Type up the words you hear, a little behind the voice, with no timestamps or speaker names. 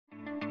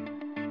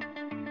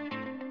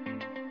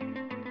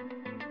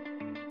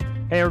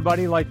Hey,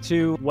 everybody, I'd like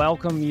to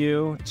welcome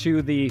you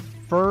to the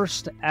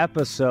first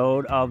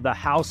episode of the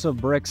House of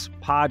Bricks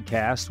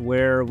podcast,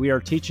 where we are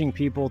teaching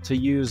people to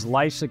use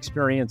life's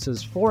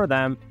experiences for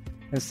them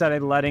instead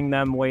of letting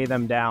them weigh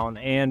them down.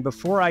 And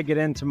before I get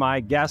into my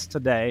guest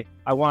today,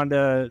 I wanted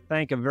to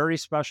thank a very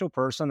special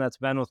person that's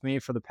been with me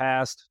for the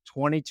past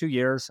 22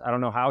 years. I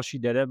don't know how she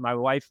did it. My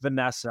wife,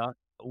 Vanessa.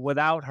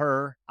 Without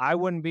her, I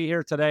wouldn't be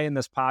here today and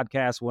this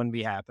podcast wouldn't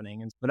be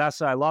happening. And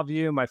Vanessa, I love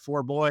you, my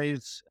 4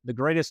 boys. The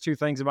greatest 2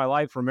 things in my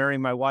life were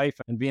marrying my wife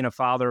and being a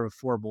father of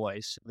 4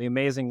 boys. The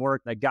amazing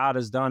work that God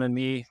has done in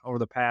me over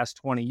the past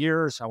 20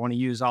 years. I want to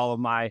use all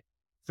of my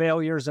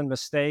failures and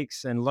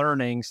mistakes and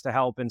learnings to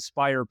help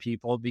inspire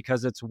people,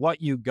 because it's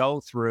what you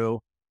go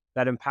through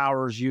that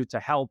empowers you to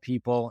help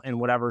people in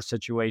whatever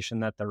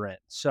situation that they're in.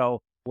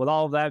 So with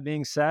all of that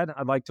being said,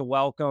 I'd like to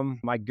welcome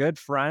my good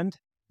friend,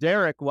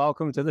 Derek.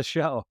 Welcome to the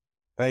show.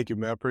 Thank you,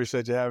 man.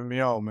 Appreciate you having me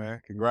on, man.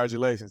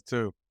 Congratulations,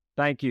 too.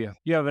 Thank you.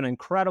 You have an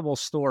incredible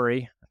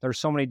story. There's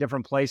so many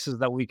different places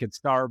that we could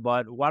start,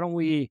 but why don't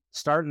we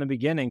start in the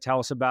beginning? Tell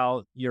us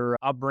about your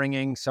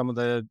upbringing, some of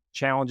the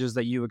challenges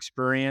that you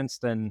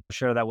experienced, and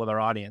share that with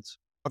our audience.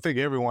 I think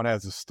everyone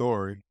has a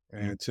story.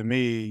 And to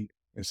me,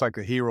 it's like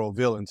a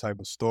hero-villain type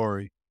of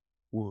story.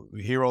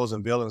 Heroes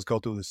and villains go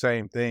through the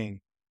same thing.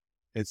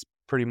 It's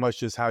pretty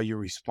much just how you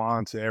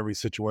respond to every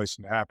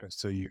situation that happens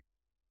to you.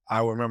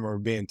 I remember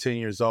being 10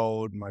 years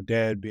old, my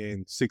dad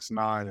being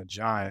 6'9", a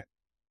giant,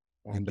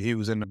 and he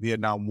was in the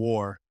Vietnam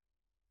War.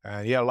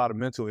 And he had a lot of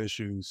mental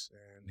issues,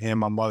 and him and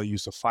my mother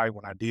used to fight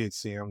when I did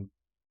see him.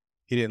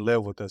 He didn't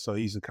live with us, so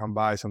he used to come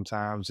by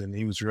sometimes, and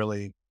he was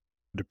really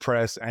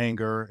depressed,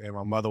 anger, and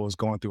my mother was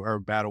going through her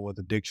battle with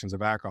addictions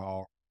of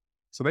alcohol.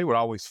 So they would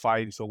always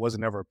fight, so it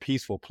wasn't ever a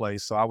peaceful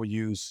place. So I would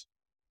use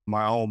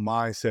my own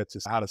mindset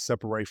to how to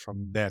separate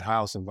from that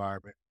house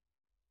environment.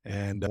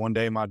 And one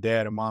day my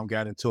dad and mom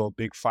got into a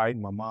big fight,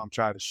 and my mom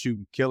tried to shoot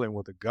and kill him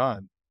with a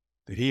gun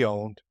that he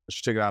owned.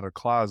 She took it out of her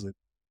closet.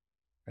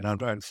 And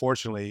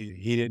unfortunately,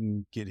 he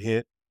didn't get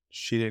hit.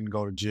 She didn't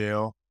go to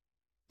jail.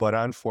 But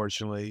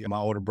unfortunately, my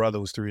older brother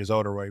was 3 years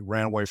older, he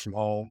ran away from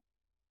home.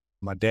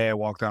 My dad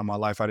walked out of my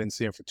life. I didn't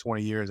see him for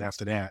 20 years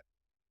after that.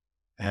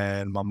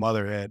 And my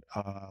mother had,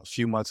 a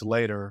few months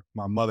later,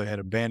 my mother had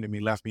abandoned me,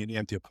 left me in an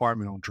empty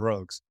apartment on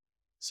drugs.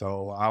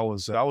 So I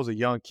was a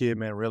young kid,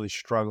 man, really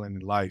struggling in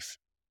life.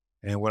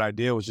 And what I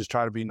did was just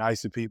try to be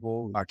nice to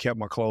people. I kept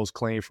my clothes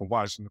clean from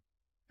washing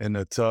in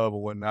the tub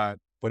or whatnot.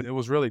 But it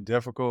was really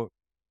difficult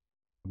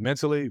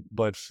mentally.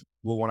 But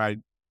when I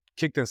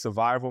kicked in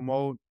survival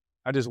mode,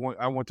 I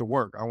went to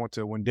work. I went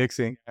to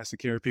Winn-Dixie, asked to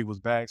carry people's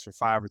bags for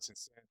 5 or 10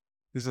 cents.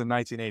 This is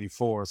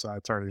 1984, so I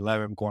turned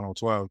 11, going on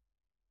 12.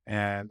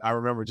 And I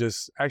remember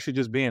just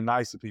being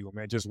nice to people,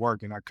 man, just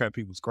working. I cut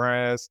people's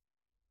grass,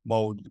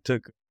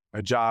 took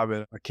a job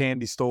at a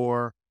candy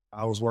store.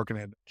 I was working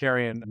at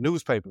carrying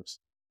newspapers.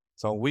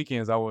 So on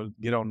weekends, I would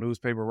get on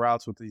newspaper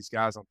routes with these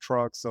guys on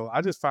trucks. So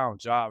I just found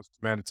jobs,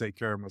 man, to take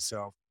care of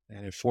myself.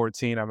 And at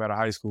 14, I met a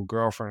high school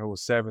girlfriend who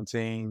was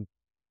 17.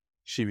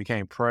 She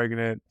became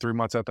pregnant 3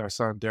 months after our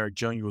son, Derek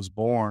Jr. was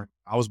born.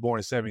 I was born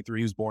in 73.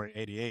 He was born in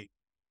 88.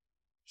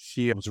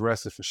 She was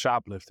arrested for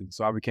shoplifting.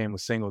 So I became a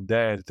single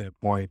dad at that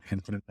point.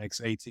 And for the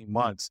next 18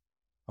 months,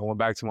 I went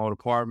back to my old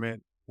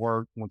apartment,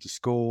 worked, went to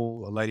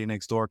school. A lady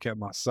next door kept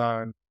my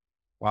son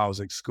while I was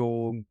at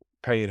school,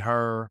 paid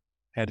her.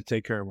 Had to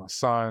take care of my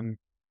son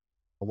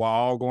while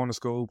all going to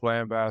school,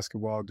 playing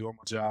basketball, doing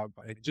my job,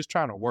 just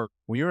trying to work.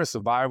 When you're in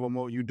survival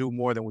mode, you do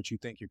more than what you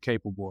think you're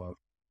capable of.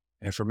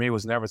 And for me, it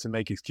was never to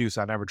make excuse.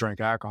 I never drank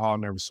alcohol,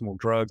 never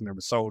smoked drugs, never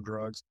sold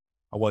drugs.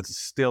 I wasn't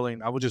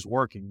stealing. I was just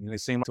working. And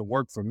it seemed to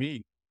work for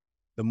me.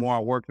 The more I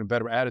worked and the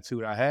better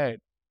attitude I had,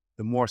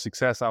 the more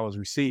success I was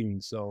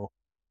receiving. So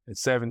at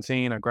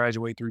 17, I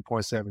graduated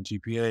 3.7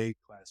 GPA,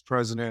 class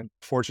president,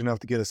 fortunate enough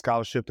to get a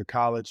scholarship to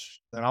college.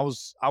 And I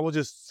was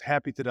just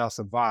happy that I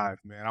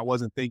survived, man. I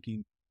wasn't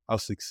thinking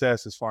of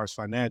success as far as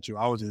financial.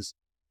 I was just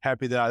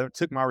happy that I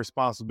took my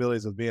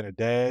responsibilities of being a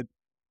dad,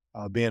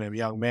 being a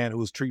young man who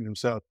was treating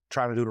himself,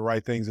 trying to do the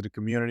right things in the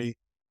community,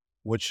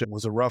 which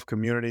was a rough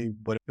community,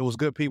 but it was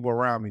good people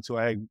around me. So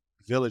I had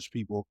village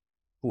people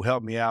who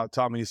helped me out,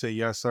 taught me to say,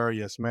 yes, sir,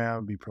 yes,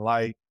 ma'am, be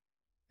polite.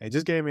 It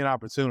just gave me an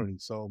opportunity.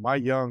 So my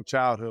young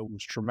childhood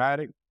was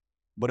traumatic,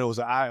 but it was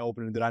an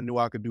eye-opener that I knew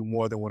I could do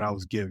more than what I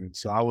was given.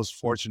 So I was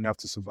fortunate enough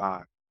to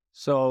survive.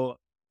 So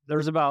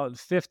there's about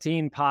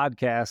 15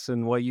 podcasts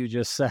in what you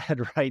just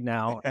said right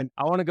now. And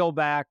I want to go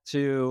back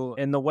to,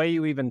 in the way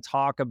you even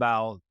talk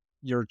about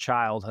your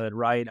childhood,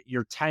 right?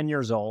 You're 10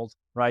 years old,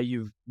 right?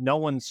 No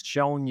one's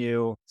shown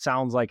you,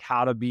 sounds like,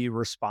 how to be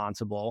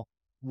responsible.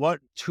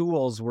 What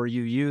tools were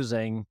you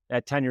using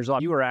at 10 years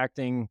old? You were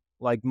acting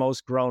like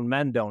most grown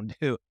men don't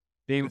do.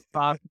 Being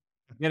fun,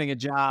 getting a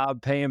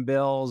job, paying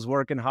bills,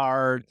 working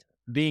hard,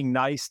 being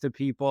nice to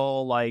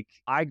people. Like,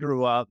 I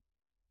grew up,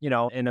 in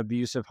an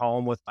abusive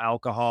home with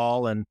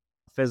alcohol and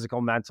physical,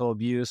 mental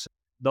abuse.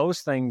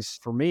 Those things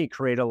for me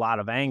create a lot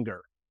of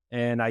anger.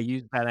 And I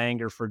used that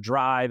anger for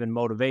drive and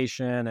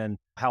motivation and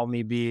helped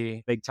me be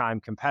a big time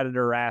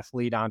competitor,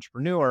 athlete,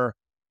 entrepreneur.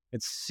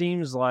 It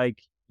seems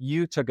like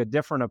you took a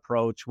different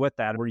approach with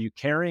that. Were you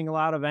carrying a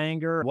lot of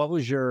anger? What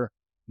was your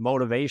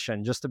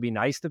motivation? Just to be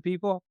nice to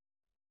people?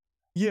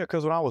 Yeah,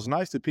 because when I was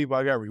nice to people,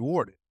 I got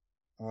rewarded.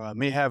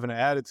 Me having an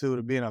attitude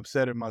of being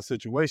upset at my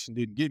situation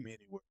didn't get me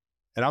anywhere.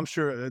 And I'm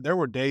sure there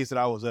were days that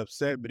I was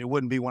upset, but it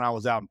wouldn't be when I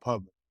was out in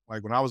public.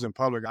 Like when I was in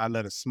public, I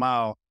let a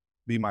smile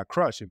be my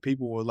crush, and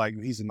people were like,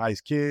 "He's a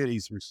nice kid.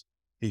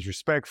 He's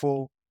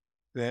respectful,"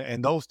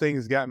 and those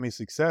things got me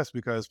success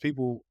because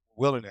people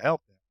were willing to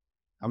help them.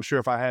 I'm sure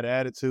if I had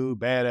attitude,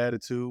 bad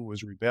attitude,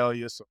 was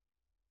rebellious, or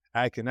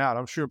acting out,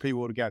 I'm sure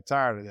people would have got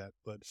tired of that.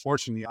 But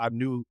fortunately, I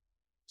knew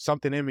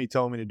something in me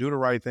told me to do the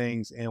right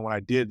things, and when I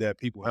did that,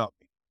 people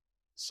helped me.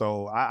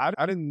 So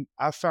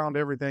I found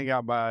everything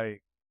out by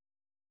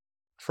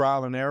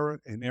trial and error,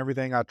 and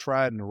everything I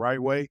tried in the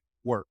right way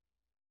worked.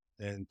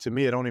 And to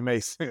me, it only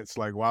made sense.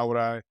 Like, why would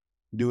I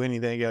do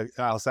anything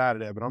outside of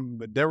that?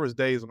 But there was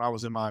days when I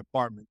was in my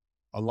apartment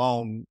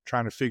alone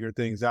trying to figure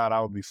things out. I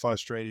would be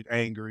frustrated,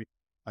 angry.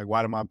 Like,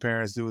 why did my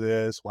parents do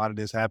this? Why did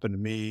this happen to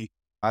me?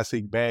 I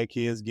see bad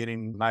kids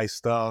getting nice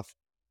stuff,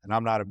 and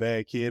I'm not a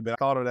bad kid. But I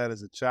thought of that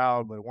as a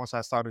child. But once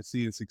I started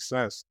seeing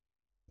success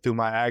through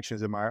my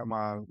actions and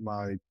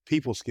my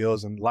people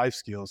skills and life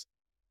skills,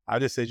 I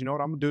just said, you know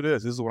what, I'm gonna do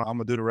this. This is what I'm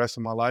gonna do the rest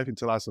of my life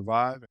until I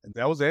survive. And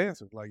that was the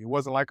answer. Like, it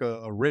wasn't like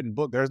a written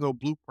book. There's no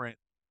blueprint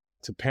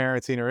to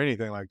parenting or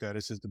anything like that.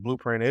 It's just the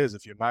blueprint is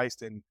if you're nice,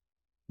 then,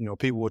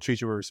 people will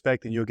treat you with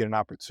respect and you'll get an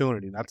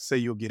opportunity. Not to say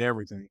you'll get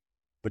everything,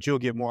 but you'll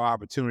get more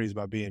opportunities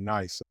by being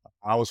nice.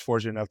 I was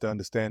fortunate enough to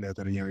understand that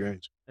at a young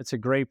age. It's a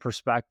great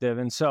perspective.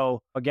 And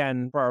so,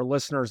 again, for our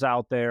listeners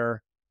out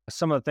there,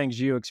 some of the things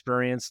you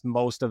experienced,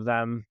 most of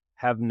them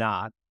have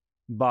not.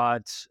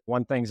 But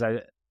one thing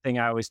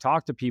I always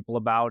talk to people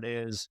about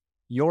is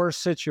your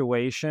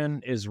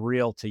situation is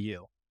real to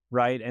you,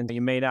 right? And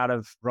you may not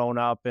have grown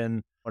up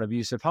in an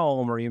abusive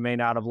home, or you may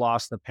not have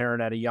lost a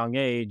parent at a young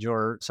age,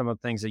 or some of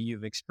the things that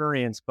you've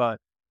experienced. But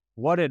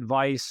what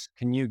advice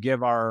can you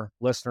give our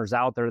listeners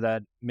out there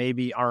that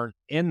maybe aren't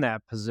in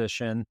that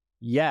position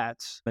yet,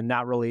 and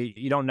not really,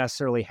 you don't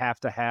necessarily have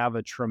to have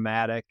a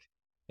traumatic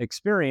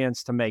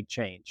experience to make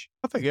change?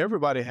 I think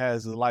everybody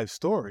has a life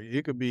story.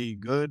 It could be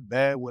good,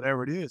 bad,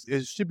 whatever it is.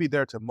 It should be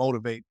there to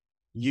motivate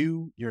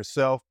you,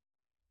 yourself,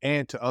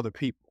 and to other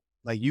people.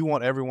 Like, you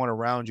want everyone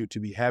around you to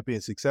be happy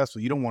and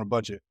successful. You don't want a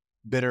bunch of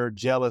bitter,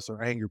 jealous,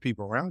 or angry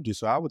people around you.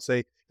 So I would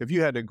say if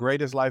you had the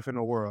greatest life in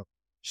the world,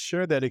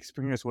 share that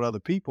experience with other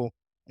people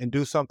and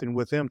do something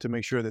with them to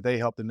make sure that they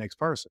help the next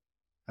person.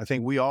 I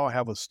think we all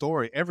have a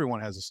story.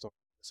 Everyone has a story,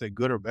 say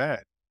good or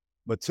bad.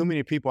 But too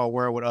many people are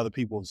aware of what other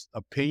people's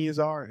opinions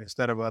are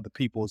instead of other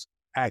people's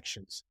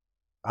actions.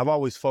 I've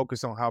always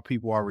focused on how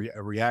people are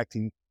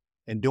reacting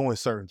and doing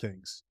certain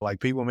things. Like,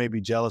 people may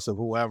be jealous of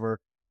whoever.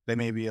 They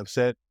may be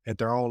upset at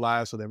their own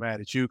lives, so they're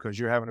mad at you because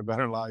you're having a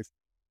better life.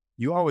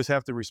 You always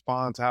have to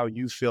respond to how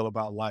you feel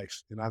about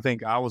life. And I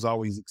think I was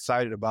always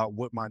excited about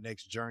what my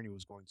next journey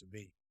was going to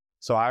be.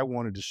 So I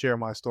wanted to share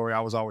my story. I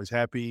was always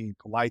happy and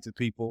polite to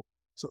people.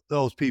 So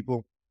those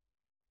people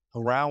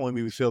around with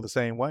me would feel the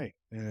same way.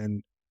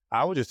 And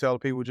I would just tell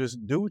people,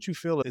 just do what you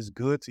feel is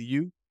good to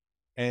you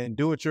and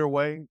do it your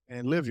way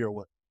and live your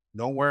way.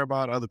 Don't worry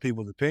about other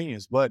people's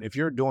opinions. But if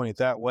you're doing it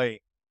that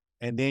way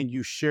and then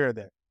you share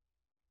that,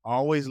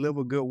 always live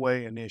a good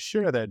way and then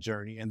share that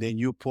journey, and then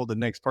you pull the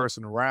next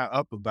person around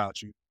up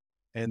about you.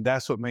 And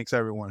that's what makes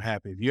everyone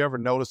happy. If you ever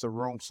notice a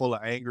room full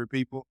of angry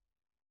people,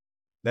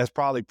 that's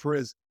probably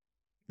prison.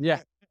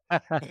 Yeah.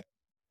 And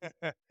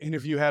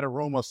if you had a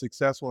room of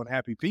successful and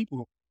happy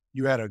people,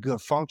 you had a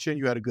good function,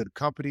 you had a good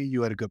company,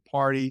 you had a good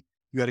party,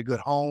 you had a good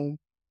home.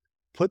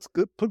 Put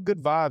good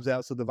vibes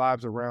out so the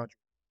vibes around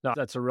you. No,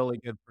 that's a really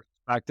good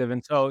perspective.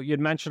 And so you'd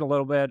mentioned a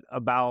little bit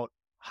about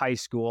high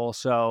school.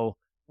 So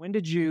when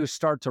did you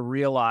start to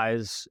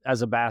realize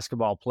as a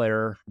basketball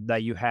player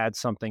that you had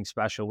something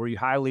special? Were you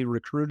highly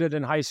recruited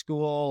in high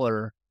school,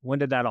 or when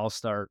did that all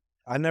start?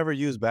 I never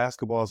used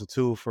basketball as a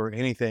tool for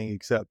anything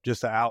except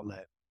just an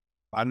outlet.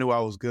 I knew I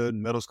was good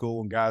in middle school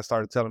when guys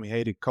started telling me,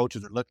 hey, the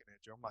coaches are looking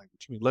at you. I'm like,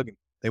 what you mean looking?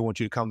 They want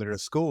you to come to their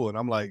school. And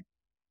I'm like,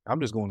 I'm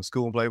just going to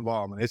school and play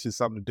ball, man. It's just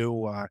something to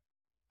do.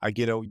 I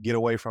get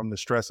away from the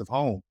stress of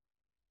home.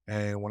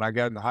 And when I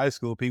got into high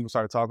school, people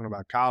started talking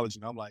about college,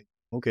 and I'm like,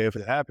 okay, if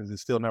it happens, it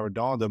still never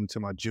dawned on me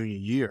until my junior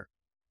year.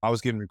 I was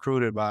getting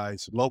recruited by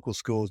some local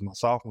schools my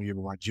sophomore year,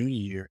 but my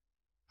junior year,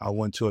 I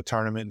went to a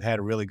tournament and had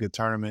a really good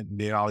tournament. And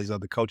then all these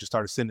other coaches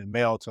started sending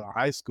mail to our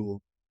high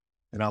school.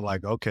 And I'm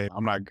like, okay,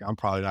 I'm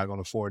probably not going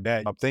to afford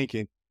that. I'm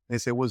thinking, they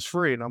said, well, it's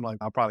free. And I'm like,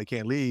 I probably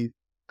can't leave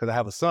because I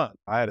have a son.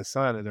 I had a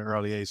son at an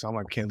early age. So I'm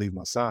like, I can't leave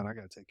my son. I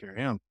got to take care of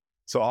him.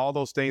 So all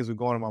those things were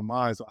going in my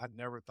mind. So I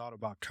never thought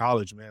about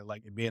college, man,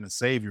 like it being a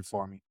savior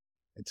for me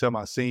until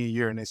my senior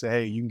year. And they said,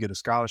 hey, you can get a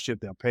scholarship.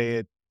 They'll pay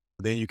it.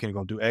 Then you can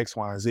go do X,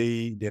 Y, and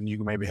Z. Then you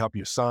can maybe help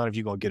your son if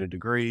you go get a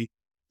degree.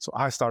 So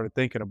I started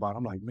thinking about it.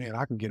 I'm like, man,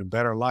 I can get a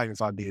better life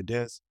if I did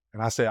this.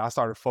 And I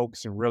started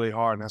focusing really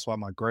hard. And that's why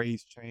my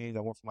grades changed.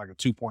 I went from like a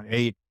 2.8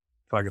 to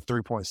like a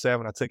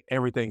 3.7. I took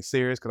everything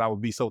serious because I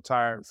would be so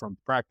tired from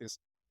practice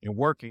and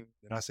working.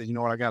 And I said, you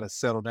know what, I got to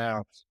settle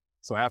down.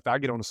 So after I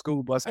get on the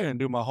school bus and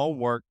do my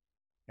homework,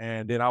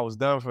 and then I was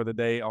done for the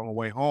day on the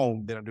way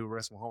home, then I do the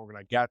rest of my homework. And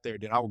I got there,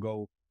 then I would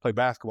go play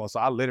basketball. So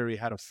I literally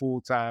had a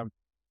full-time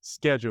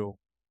schedule,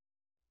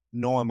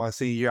 knowing my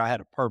senior year I had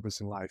a purpose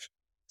in life.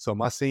 So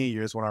my senior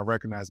year is when I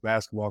recognized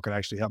basketball could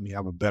actually help me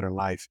have a better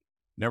life.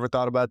 Never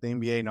thought about the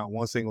NBA, not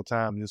one single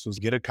time. This was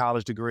get a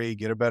college degree,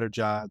 get a better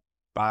job,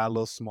 buy a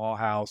little small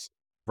house,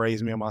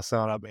 raise me and my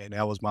son up, and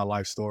that was my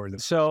life story.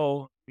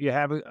 So you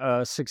have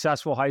a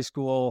successful high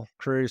school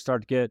career, you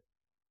start to get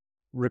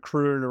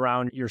recruited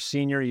around your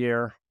senior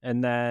year,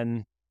 and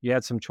then you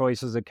had some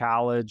choices at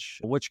college.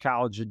 Which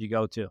college did you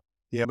go to?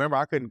 Yeah, remember,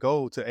 I couldn't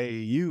go to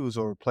AAUs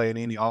or play in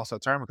any All-Star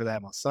tournament because I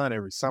had my son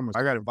every summer.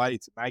 I got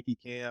invited to Nike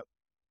camp,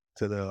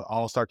 to the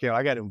All-Star camp.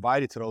 I got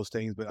invited to those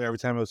things, but every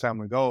time it was time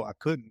to go, I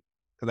couldn't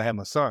because I had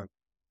my son.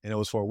 And it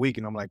was for a week,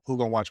 and I'm like, who's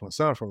going to watch my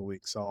son for a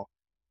week? So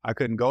I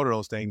couldn't go to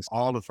those things.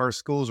 All the first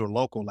schools were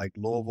local, like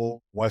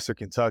Louisville, Western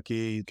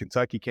Kentucky.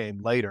 Kentucky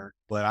came later,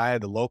 but I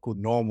had the local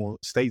normal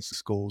state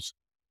schools.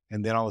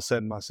 And then all of a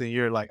sudden, my senior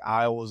year, like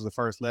Iowa was the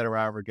first letter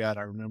I ever got,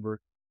 I remember.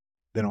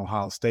 Then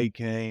Ohio State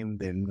came,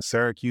 then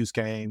Syracuse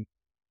came.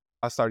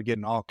 I started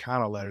getting all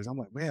kind of letters. I'm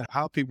like, man,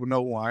 how people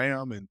know who I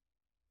am? And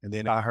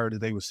then I heard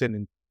that they were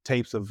sending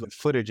tapes of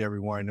footage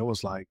everywhere. And it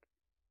was like,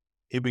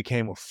 it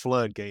became a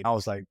floodgate. I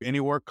was like,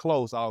 anywhere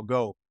close, I'll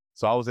go.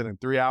 So I was in a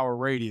 3-hour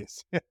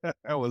radius.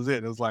 That was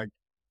it. It was like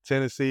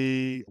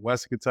Tennessee,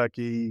 Western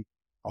Kentucky,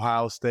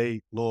 Ohio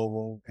State,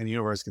 Louisville, and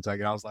University of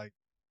Kentucky. I was like,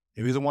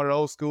 if either one of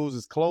those schools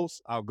is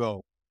close, I'll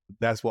go.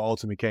 That's what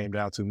ultimately came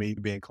down to me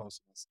being close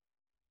to myself.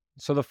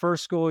 So the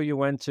first school you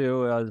went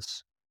to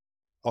was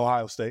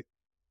Ohio State.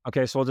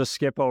 Okay, so we'll just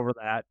skip over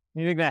that.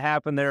 Anything that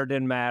happened there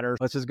didn't matter.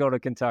 Let's just go to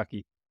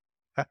Kentucky.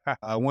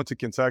 I went to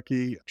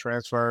Kentucky,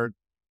 transferred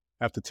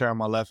after tearing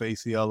my left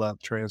ACL up,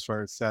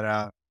 transferred, sat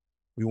out.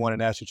 We won a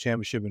national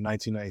championship in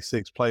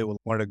 1996, played with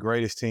one of the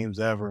greatest teams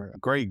ever.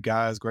 Great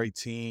guys, great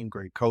team,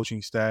 great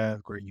coaching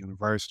staff, great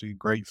university,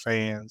 great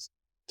fans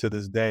to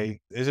this day.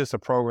 It's just a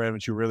program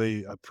that you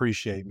really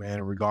appreciate,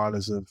 man,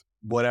 regardless of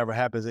whatever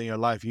happens in your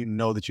life. You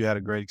know that you had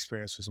a great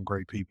experience with some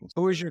great people.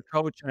 Who was your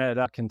coach at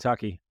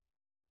Kentucky?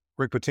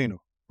 Rick Pitino.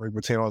 Rick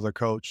Pitino was our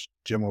coach.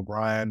 Jim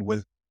O'Brien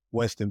with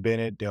Winston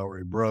Bennett,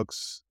 Delray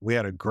Brooks. We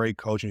had a great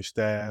coaching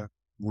staff,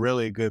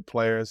 really good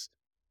players.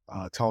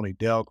 Tony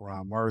Delk,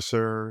 Ron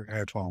Mercer,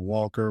 Antoine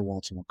Walker,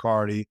 Walter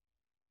McCarty,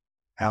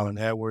 Allen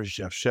Edwards,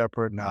 Jeff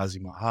Shepard, Nazi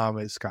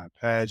Muhammad, Scott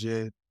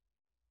Padgett.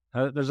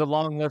 There's a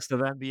long list of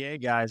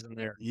NBA guys in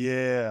there.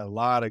 Yeah, a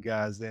lot of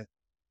guys there.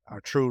 Our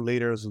true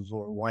leaders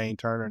were Wayne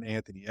Turner and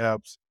Anthony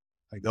Epps.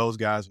 Like those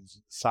guys were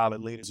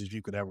solid leaders as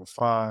you could ever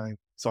find.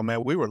 So,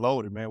 man, we were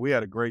loaded, man. We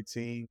had a great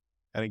team.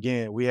 And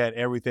again, we had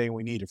everything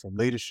we needed from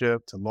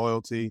leadership to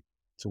loyalty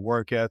to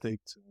work ethic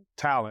to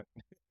talent.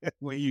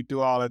 When you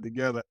do all that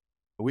together,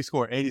 we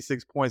scored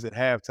 86 points at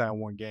halftime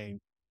one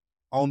game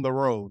on the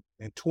road.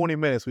 In 20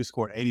 minutes, we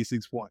scored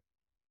 86 points.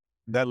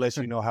 That lets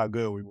you know how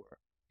good we were.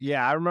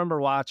 Yeah, I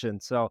remember watching.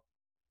 So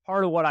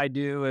part of what I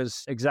do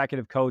is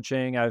executive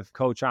coaching. I've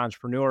coached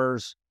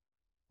entrepreneurs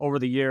over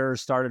the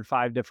years, started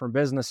 5 different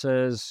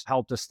businesses,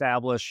 helped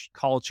establish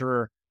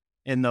culture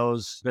in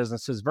those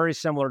businesses. Very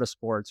similar to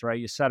sports, right?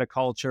 You set a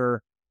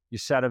culture, you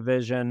set a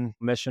vision,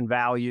 mission,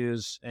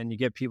 values, and you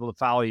get people to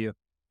follow you.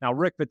 Now,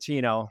 Rick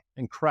Pitino,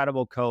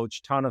 incredible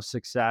coach, ton of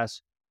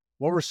success.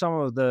 What were some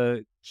of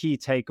the key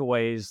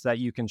takeaways that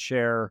you can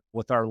share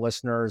with our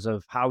listeners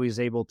of how he's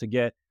able to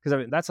get, because I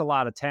mean, that's a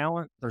lot of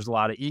talent. There's a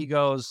lot of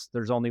egos.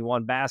 There's only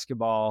one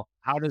basketball.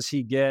 How does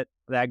he get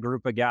that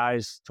group of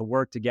guys to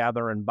work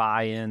together and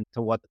buy in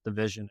to what the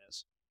vision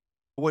is?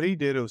 What he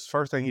did was,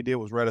 first thing he did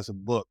was read us a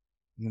book.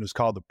 And it was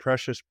called The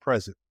Precious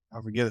Present.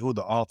 I forget who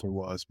the author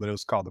was, but it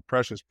was called The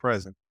Precious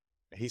Present.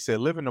 And he said,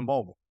 live in the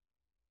moment.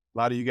 A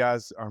lot of you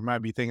guys might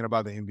be thinking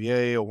about the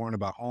NBA or worrying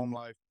about home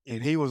life.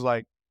 And he was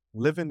like,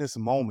 live in this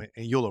moment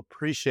and you'll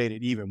appreciate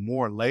it even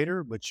more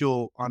later, but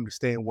you'll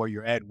understand where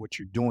you're at, what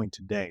you're doing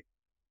today.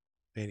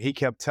 And he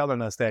kept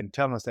telling us that and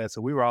telling us that.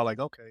 So we were all like,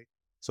 okay.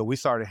 So we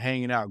started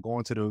hanging out,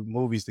 going to the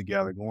movies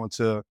together, going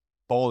to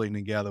bowling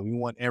together. We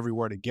went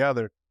everywhere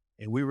together.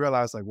 And we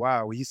realized like,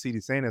 wow, when you see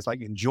the saying, it's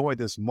like, enjoy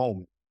this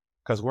moment.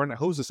 Because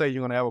who's to say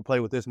you're going to ever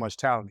play with this much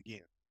talent again?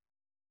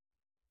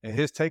 And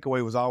his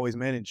takeaway was always,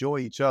 man, enjoy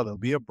each other,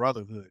 be a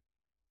brotherhood.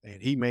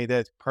 And he made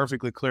that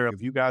perfectly clear.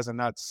 If you guys are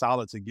not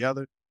solid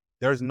together,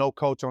 there's no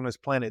coach on this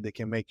planet that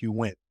can make you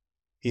win.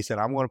 He said,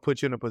 I'm going to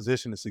put you in a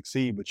position to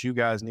succeed, but you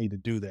guys need to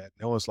do that.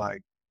 And it was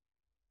like,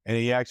 and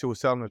he actually was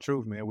telling the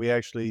truth, man. We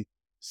actually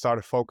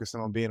started focusing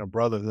on being a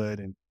brotherhood,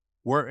 and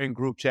we're in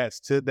group chats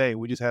today.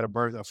 We just had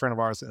a friend of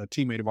ours, a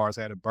teammate of ours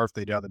had a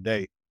birthday the other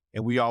day,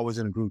 and we always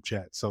in a group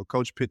chat. So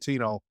Coach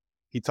Pitino,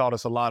 he taught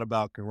us a lot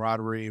about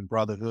camaraderie and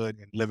brotherhood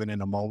and living in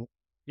the moment.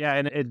 Yeah,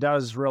 and it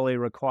does really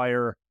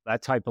require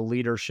that type of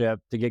leadership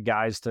to get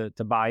guys to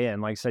buy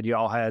in. Like I said, you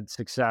all had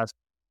success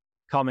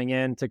coming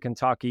into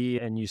Kentucky,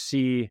 and you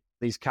see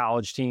these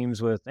college teams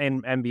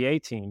and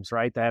NBA teams,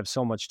 right? They have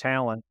so much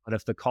talent, but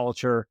if the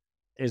culture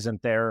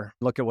isn't there.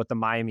 Look at what the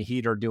Miami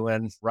Heat are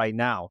doing right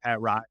now. Pat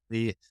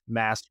Riley,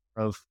 master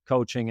of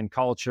coaching and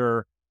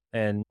culture,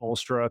 and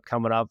Ulstra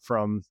coming up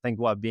from, I think,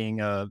 being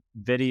a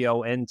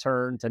video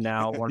intern to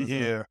now one of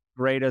the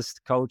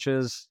greatest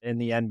coaches in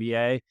the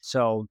NBA.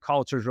 So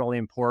culture is really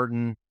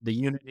important, the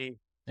unity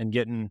and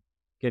getting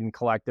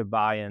collective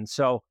buy-in.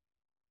 So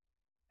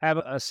have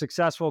a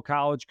successful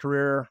college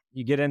career.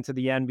 You get into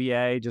the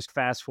NBA, just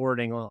fast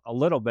forwarding a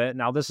little bit.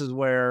 Now, this is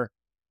where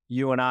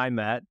you and I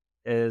met,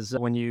 is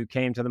when you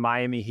came to the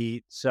Miami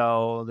Heat.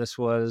 So this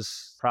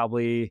was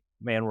probably,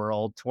 man, we're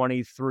old,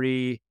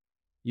 23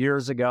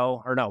 years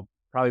ago, or no,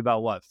 probably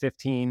about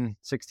 15,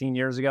 16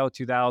 years ago,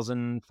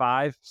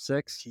 2005,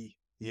 6?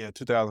 Yeah,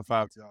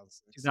 2005,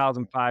 2006.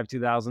 2005,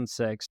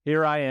 2006.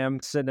 Here I am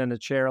sitting in a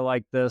chair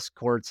like this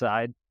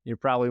courtside. You're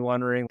probably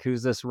wondering,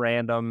 who's this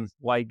random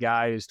white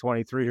guy who's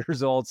 23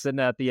 years old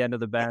sitting at the end of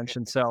the bench?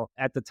 And so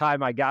at the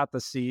time I got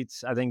the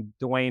seats, I think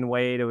Dwayne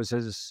Wade, it was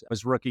his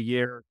rookie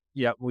year.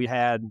 Yeah, we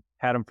had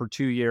him for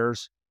 2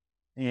 years.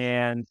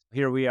 And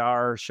here we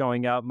are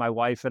showing up, my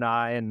wife and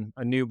I, and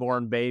a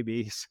newborn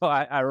baby. So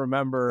I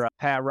remember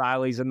Pat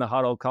Riley's in the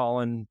huddle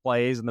calling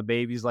plays, and the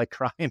baby's like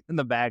crying in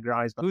the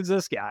background. He's like, who's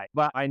this guy?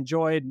 But I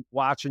enjoyed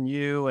watching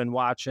you and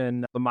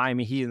watching the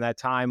Miami Heat in that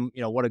time.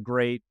 What a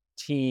great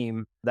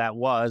team that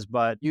was.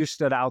 But you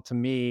stood out to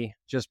me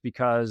just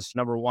because,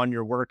 number one,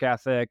 your work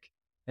ethic,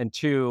 and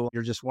two,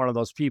 you're just one of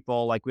those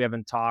people, like, we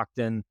haven't talked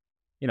in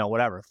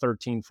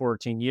 13,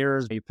 14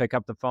 years. You pick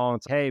up the phone,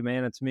 it's, hey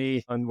man, it's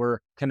me, and we're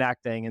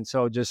connecting. And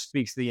so it just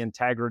speaks to the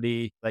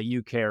integrity that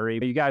you carry.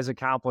 You guys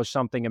accomplished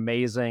something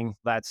amazing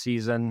that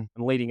season,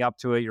 and leading up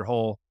to it, your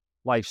whole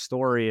life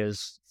story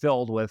is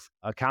filled with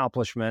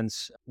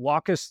accomplishments.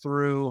 Walk us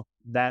through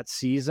that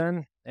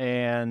season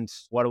and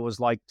what it was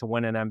like to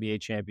win an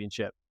NBA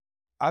championship.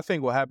 I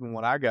think what happened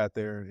when I got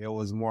there, it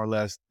was more or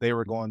less,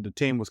 the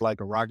team was like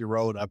a rocky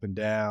road up and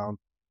down.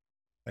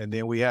 And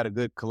then we had a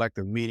good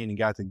collective meeting and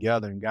got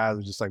together, and guys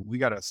were just like, we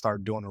got to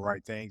start doing the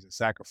right things and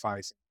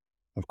sacrificing.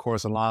 Of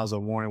course,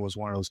 Alonzo Mourning was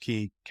one of those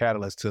key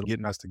catalysts to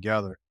getting us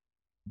together.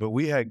 But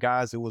we had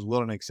guys that was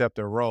willing to accept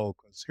their role,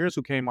 because here's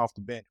who came off the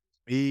bench.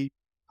 Me,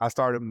 I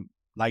started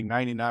like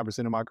 99%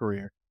 of my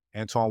career.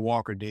 Antoine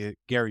Walker did.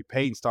 Gary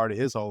Payton started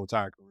his whole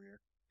entire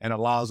career. And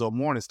Alonzo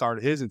Mourning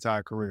started his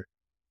entire career.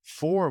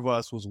 4 of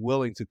us was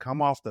willing to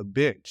come off the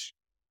bench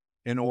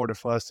in order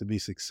for us to be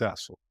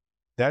successful.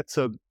 That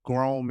took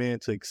grown men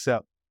to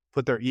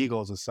put their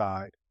egos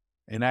aside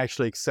and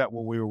actually accept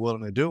what we were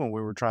willing to do. And what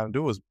we were trying to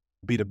do was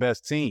be the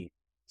best team.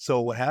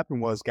 So what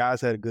happened was,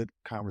 guys had a good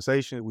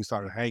conversation. We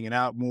started hanging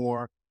out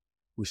more.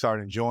 We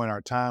started enjoying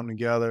our time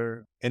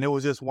together. And it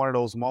was just one of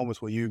those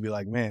moments where you'd be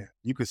like, man,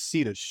 you could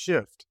see the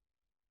shift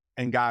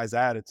in guys'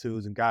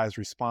 attitudes and guys'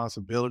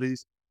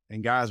 responsibilities,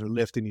 and guys were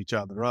lifting each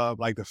other up.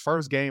 Like the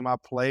first game I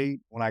played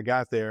when I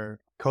got there,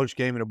 coach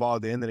gave me the ball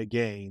at the end of the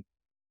game,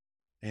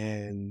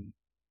 and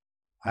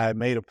I had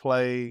made a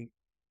play,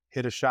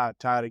 hit a shot,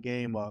 tied the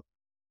game up.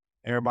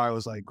 Everybody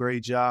was like,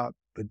 great job.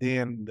 But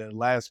then the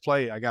last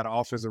play, I got an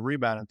offensive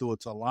rebound and threw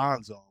it to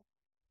Alonzo.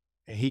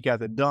 And he got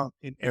the dunk,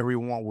 and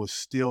everyone was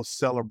still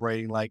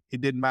celebrating. Like, it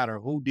didn't matter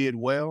who did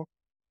well.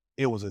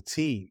 It was a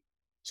team.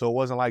 So it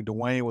wasn't like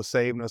Dwayne was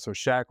saving us or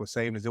Shaq was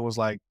saving us. It was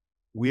like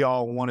we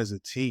all won as a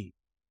team.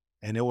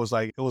 And it was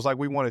like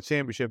we won a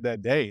championship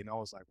that day. And I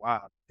was like,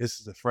 wow, this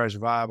is a fresh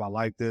vibe. I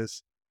like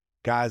this.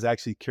 Guys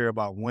actually care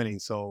about winning.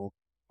 So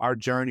our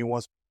journey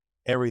was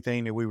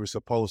everything that we were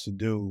supposed to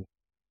do.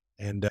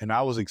 And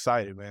I was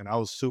excited, man. I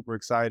was super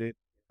excited.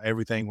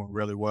 Everything went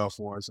really well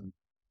for us. And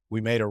we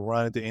made a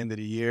run at the end of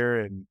the year,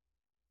 and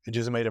it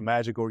just made a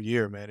magical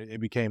year, man. It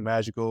became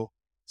magical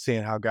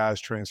seeing how guys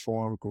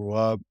transformed, grew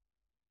up,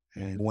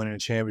 and winning a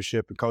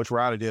championship. And Coach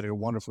Riley did a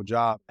wonderful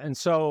job. And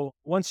so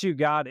once you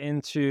got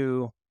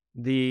into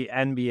the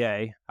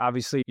NBA,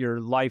 obviously your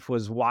life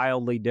was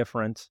wildly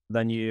different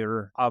than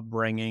your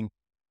upbringing.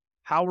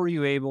 How were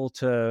you able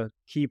to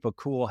keep a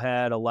cool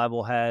head, a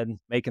level head,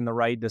 making the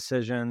right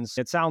decisions?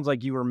 It sounds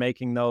like you were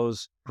making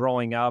those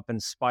growing up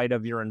in spite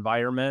of your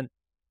environment.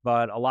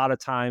 But a lot of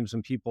times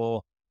when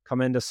people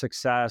come into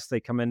success, they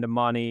come into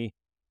money,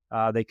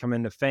 they come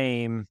into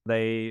fame,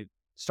 they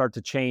start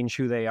to change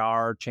who they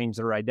are, change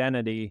their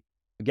identity.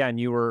 Again,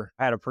 you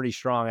had a pretty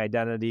strong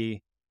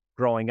identity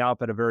growing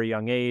up at a very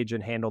young age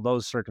and handle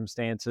those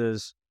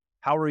circumstances.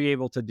 How were you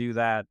able to do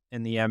that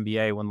in the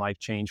NBA when life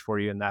changed for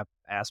you in that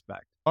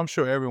aspect? I'm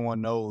sure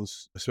everyone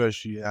knows,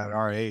 especially at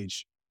our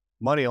age,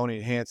 money only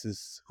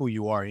enhances who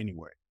you are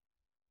anyway.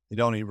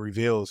 It only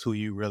reveals who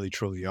you really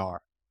truly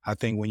are. I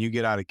think when you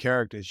get out of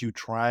characters, you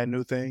try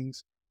new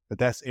things, but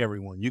that's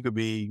everyone. You could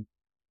be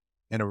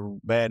in a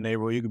bad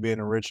neighborhood, you could be in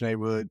a rich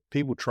neighborhood.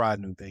 People try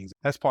new things.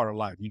 That's part of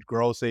life. You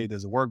grow, say,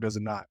 does it work, does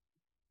it not?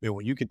 But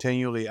when you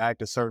continually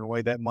act a certain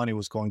way, that money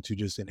was going to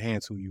just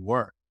enhance who you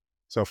were.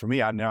 So for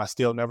me, I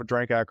still never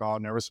drank alcohol,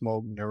 never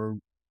smoked, never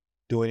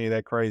do any of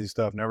that crazy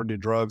stuff, never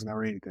did drugs,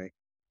 never anything.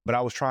 But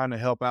I was trying to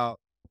help out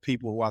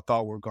people who I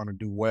thought were going to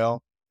do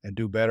well and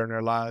do better in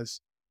their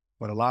lives.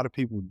 But a lot of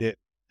people didn't.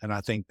 And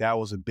I think that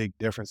was a big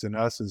difference in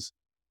us, is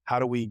how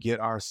do we get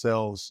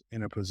ourselves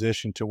in a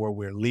position to where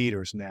we're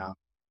leaders now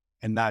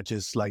and not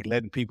just like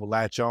letting people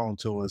latch on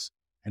to us.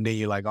 And then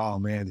you're like, oh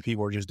man, the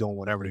people are just doing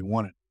whatever they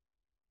wanted.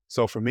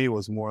 So for me, it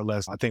was more or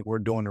less, I think we're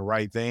doing the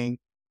right thing.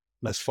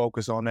 Let's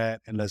focus on that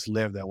and let's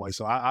live that way.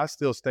 So I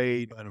still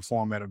stayed in the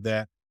format of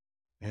that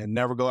and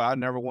I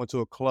never went to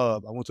a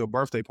club. I went to a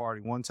birthday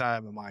party one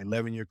time in my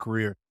 11-year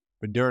career,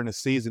 but during the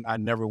season, I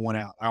never went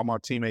out. All my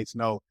teammates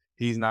know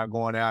he's not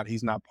going out.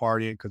 He's not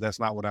partying because that's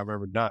not what I've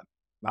ever done.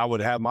 I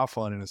would have my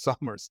fun in the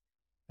summers.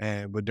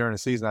 But during the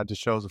season, I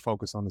just chose to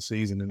focus on the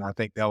season. And I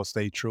think that will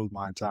stay true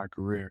my entire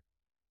career.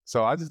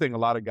 So I just think a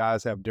lot of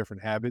guys have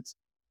different habits,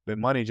 but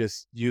money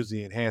just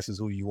usually enhances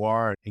who you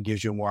are and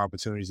gives you more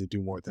opportunities to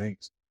do more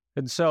things.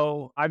 And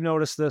so I've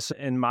noticed this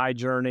in my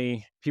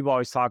journey. People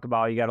always talk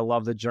about you got to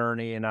love the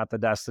journey and not the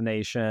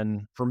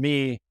destination. For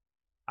me,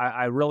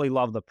 I really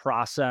love the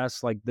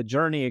process. Like the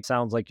journey, it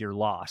sounds like you're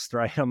lost,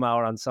 right? I'm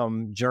out on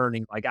some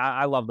journey. Like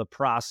I love the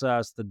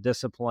process, the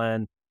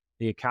discipline,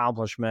 the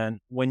accomplishment.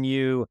 When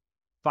you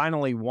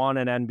finally won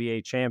an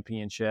NBA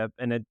championship,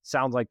 and it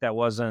sounds like that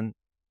wasn't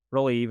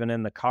really even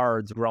in the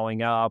cards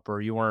growing up, or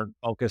you weren't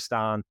focused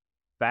on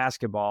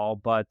basketball,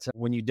 but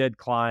when you did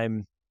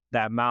climb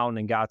that mountain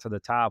and got to the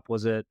top,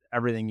 was it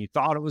everything you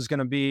thought it was going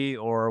to be,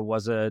 or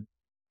was it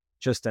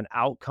just an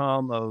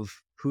outcome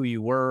of who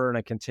you were and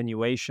a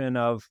continuation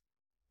of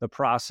the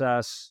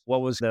process?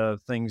 What was the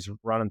things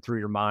running through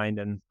your mind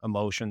and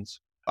emotions?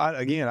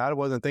 I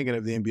wasn't thinking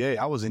of the NBA.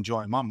 I was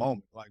enjoying my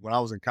moment. Like when I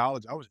was in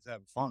college, I was just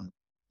having fun.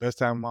 Best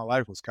time of my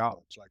life was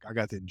college. Like I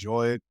got to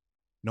enjoy it.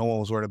 No one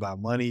was worried about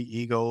money,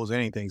 egos,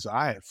 anything. So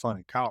I had fun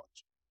in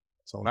college.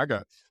 So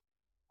when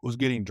was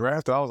getting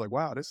drafted, I was like,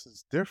 wow, this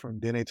is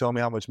different. Then they told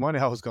me how much money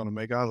I was going to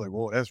make. I was like,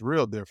 whoa, that's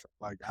real different.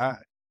 Like I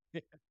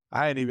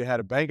hadn't even had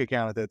a bank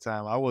account at that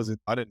time.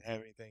 I didn't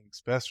have anything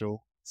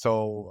special.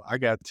 So I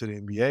got to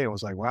the NBA and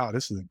was like, wow,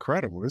 this is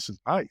incredible. This is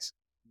nice.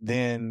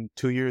 Then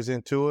 2 years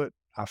into it,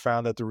 I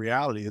found out the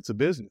reality, it's a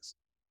business.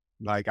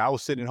 Like I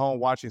was sitting at home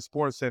watching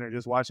Sports Center,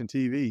 just watching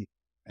TV.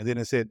 And then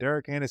it said,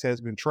 Derek Ennis has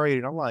been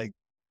traded. I'm like,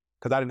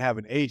 because I didn't have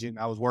an agent.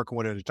 I was working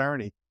with an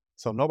attorney.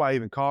 So nobody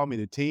even called me.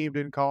 The team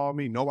didn't call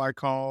me. Nobody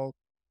called.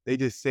 They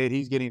just said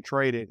he's getting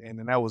traded. And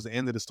then that was the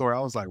end of the story. I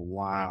was like,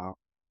 wow.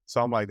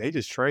 So I'm like, they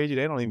just trade you.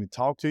 They don't even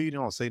talk to you. They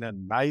don't say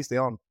nothing nice. They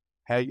don't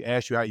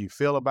ask you how you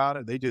feel about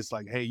it. They just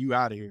like, hey, you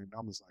out of here. And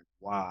I'm just like,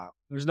 wow.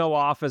 There's no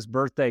office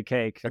birthday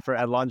cake for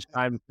at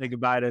lunchtime. Say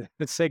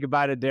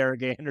goodbye to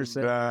Derek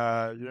Anderson.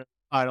 Yeah.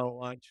 Final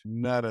lunch.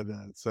 None of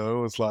that. So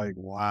it was like,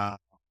 wow.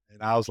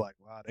 And I was like,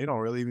 wow, they don't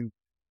really even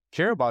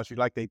care about you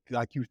like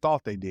you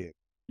thought they did.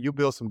 You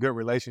build some good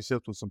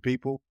relationships with some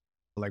people.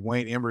 Like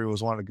Wayne Embry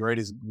was one of the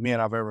greatest men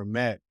I've ever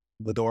met,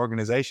 but the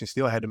organization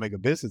still had to make a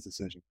business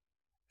decision.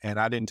 And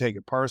I didn't take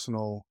it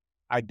personal.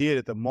 I did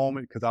at the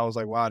moment because I was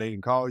like, wow, they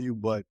didn't call you.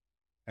 But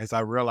as I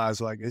realized,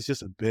 like, it's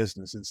just a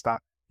business and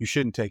you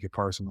shouldn't take it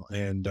personal.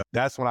 And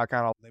that's when I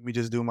kind of, let me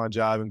just do my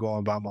job and go on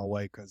about my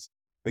way. Because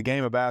the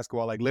game of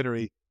basketball, like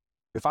literally,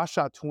 if I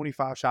shot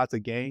 25 shots a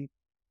game,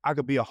 I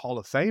could be a Hall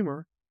of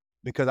Famer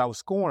because I was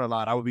scoring a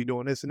lot. I would be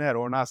doing this and that,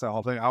 or not say Hall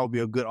of Famer. I would be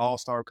a good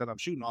all-star because I'm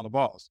shooting all the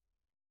balls.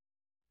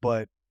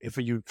 But if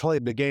you play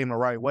the game the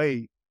right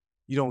way,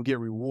 you don't get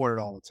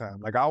rewarded all the time.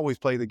 Like I always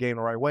play the game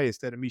the right way.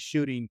 Instead of me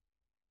shooting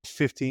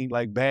 15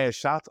 like bad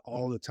shots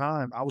all the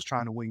time, I was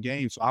trying to win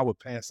games. So I would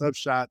pass up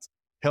shots,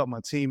 help my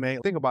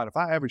teammate. Think about it. If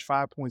I average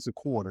 5 points a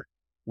quarter,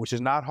 which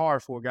is not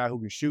hard for a guy who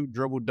can shoot,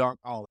 dribble, dunk,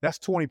 all that's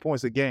 20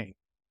 points a game.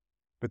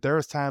 But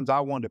there's times I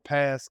wanted to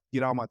pass,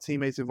 get all my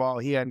teammates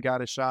involved. He hadn't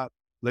got a shot.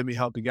 Let me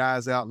help the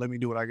guys out. Let me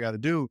do what I got to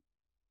do.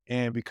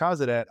 And because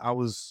of that, I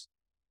was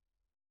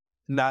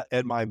not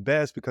at my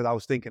best because I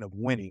was thinking of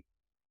winning.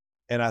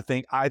 And I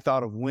think I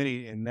thought of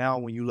winning. And now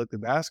when you look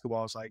at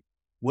basketball, it's like,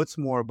 what's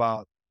more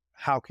about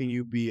how can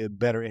you be a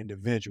better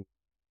individual?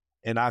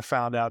 And I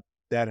found out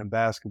that in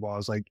basketball,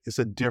 it's like, it's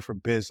a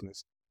different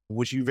business,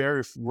 which you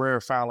very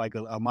rare find like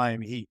a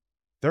Miami Heat.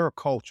 They're a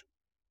culture.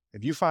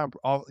 If you find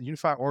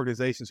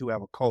organizations who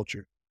have a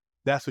culture,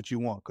 that's what you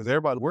want. Because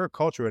we're a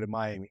culture at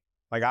Miami.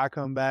 Like I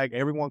come back,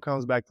 everyone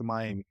comes back to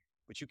Miami,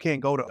 but you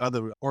can't go to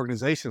other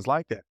organizations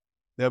like that.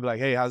 They'll be like,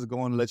 hey, how's it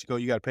going? Let you go.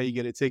 You got to pay, you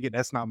get a ticket.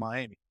 That's not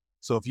Miami.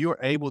 So if you're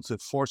able to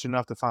fortunate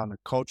enough to find a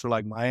culture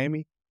like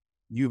Miami,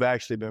 you've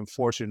actually been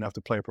fortunate enough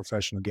to play a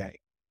professional game.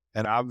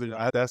 And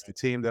that's the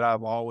team that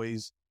I've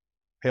always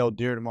held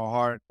dear to my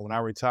heart. When I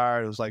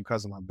retired, it was like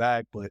because of my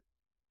back, but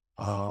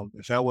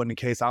if that wasn't the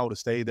case, I would have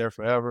stayed there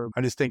forever.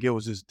 I just think it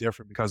was just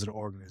different because of the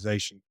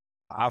organization.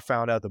 I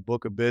found out the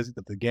book of business,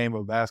 that the game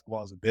of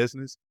basketball is a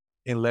business,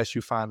 unless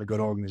you find a good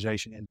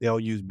organization and they'll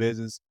use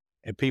business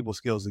and people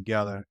skills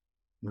together.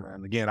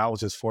 And again, I was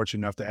just fortunate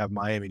enough to have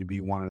Miami to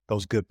be one of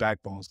those good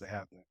backbones to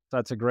have there.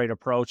 That's a great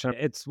approach. And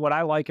it's what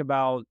I like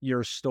about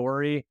your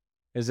story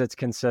is it's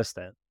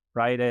consistent,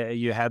 right?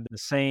 You had the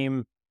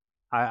same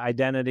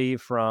identity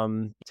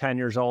from 10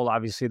 years old.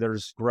 Obviously,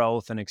 there's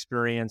growth and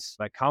experience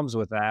that comes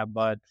with that,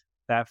 but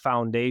that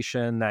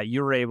foundation that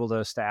you were able to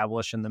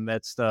establish in the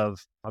midst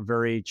of a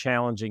very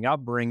challenging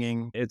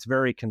upbringing, it's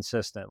very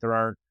consistent. There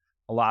aren't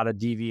a lot of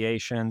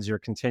deviations. You're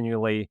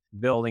continually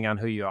building on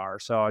who you are.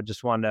 So I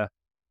just wanted to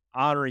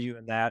honor you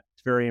in that.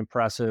 It's a very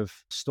impressive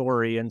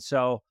story. And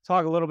so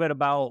talk a little bit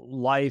about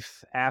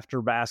life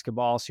after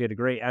basketball. So you had a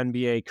great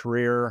NBA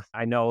career.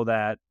 I know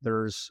that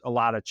there's a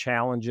lot of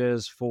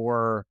challenges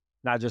for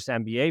not just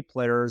NBA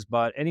players,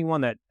 but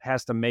anyone that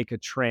has to make a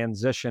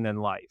transition in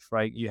life,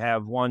 right? You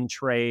have one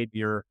trade,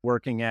 you're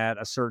working at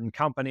a certain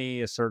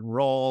company, a certain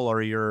role,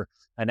 or you're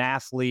an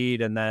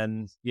athlete, and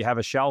then you have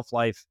a shelf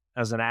life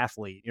as an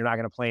athlete. You're not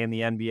going to play in the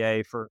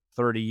NBA for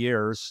 30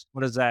 years.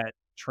 What is that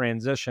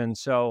transition?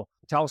 So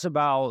tell us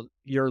about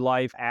your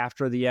life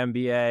after the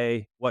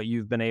NBA, what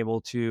you've been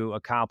able to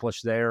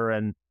accomplish there.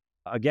 And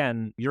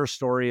again, your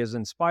story is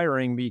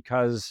inspiring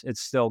because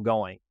it's still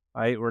going,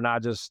 right? We're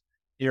not just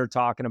here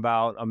talking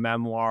about a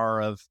memoir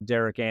of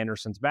Derek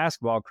Anderson's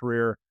basketball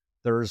career.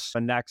 There's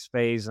a next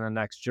phase and a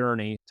next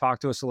journey. Talk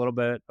to us a little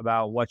bit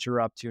about what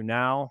you're up to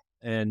now.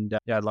 And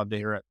yeah, I'd love to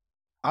hear it.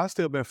 I've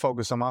still been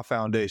focused on my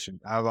foundation.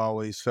 I've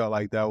always felt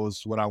like that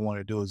was what I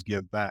wanted to do, is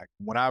give back.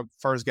 When I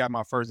first got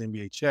my first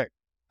NBA check,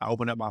 I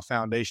opened up my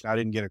foundation. I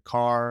didn't get a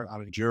car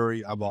out of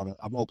jury. I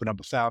opened up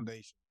a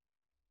foundation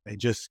and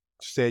just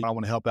said, I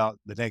want to help out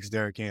the next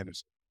Derek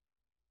Anderson.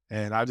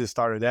 And I just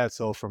started that.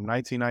 So from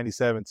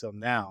 1997 till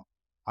now,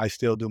 I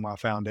still do my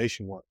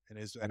foundation work.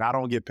 And I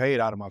don't get paid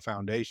out of my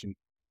foundation.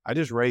 I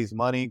just raise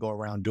money, go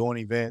around doing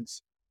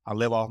events. I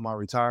live off my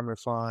retirement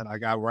fund.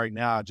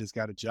 I just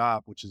got a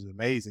job, which is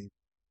amazing.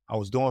 I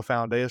was doing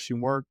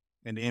foundation work,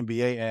 and the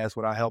NBA asked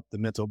would I help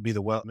mental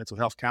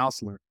health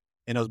counselor.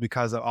 And it was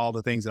because of all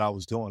the things that I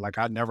was doing. Like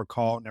I never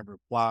called, never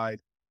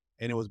applied.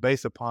 And it was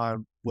based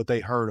upon what they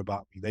heard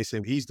about me. They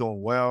said, he's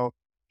doing well.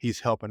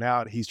 He's helping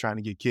out. He's trying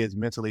to get kids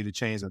mentally to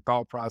change their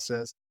thought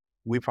process.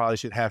 We probably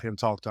should have him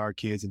talk to our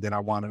kids. And then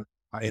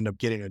I end up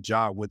getting a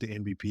job with the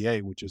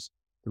NBPA, which is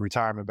the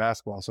Retirement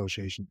Basketball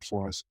Association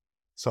for us.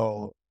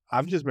 So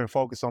I've just been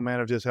focused on,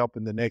 of just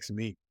helping the next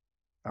me.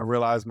 I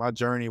realized my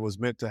journey was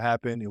meant to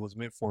happen. It was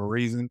meant for a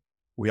reason.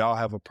 We all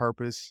have a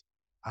purpose.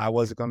 I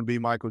wasn't going to be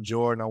Michael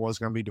Jordan. I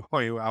wasn't going to be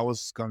Dwayne. I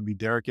was going to be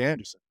Derek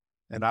Anderson.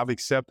 And I've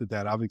accepted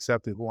that. I've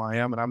accepted who I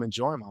am, and I'm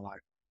enjoying my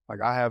life.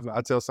 Like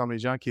I tell some of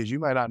these young kids, you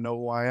might not know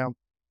who I am,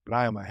 but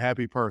I am a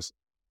happy person.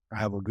 I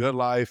have a good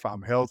life.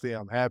 I'm healthy.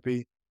 I'm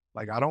happy.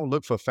 Like I don't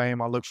look for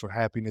fame. I look for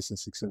happiness and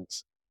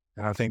success.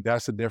 And I think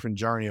that's a different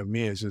journey of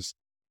me. It's just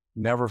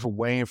never for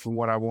weighing from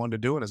what I wanted to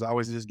do. And it's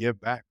always just give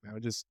back,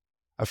 man.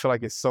 I feel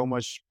like it's so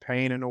much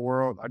pain in the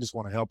world. I just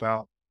want to help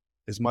out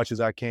as much as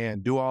I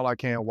can, do all I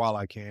can while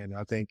I can. And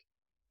I think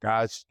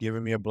God's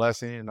given me a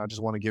blessing, and I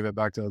just want to give it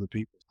back to other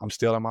people. I'm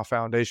still in my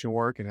foundation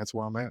work, and that's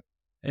where I'm at.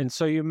 And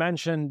so you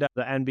mentioned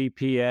the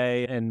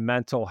NBPA and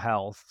mental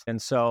health. And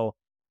so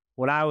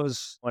when I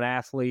was an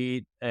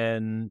athlete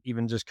and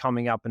even just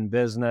coming up in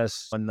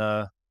business in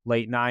the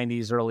late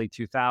 90s, early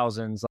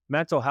 2000s,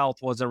 mental health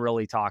wasn't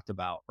really talked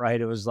about, right?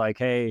 It was like,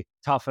 hey,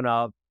 toughen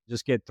up,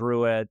 just get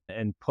through it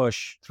and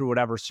push through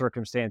whatever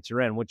circumstance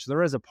you're in, which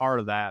there is a part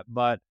of that.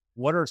 But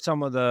what are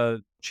some of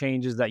the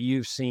changes that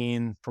you've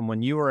seen from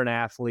when you were an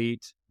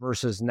athlete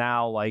versus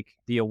now, like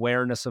the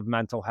awareness of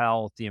mental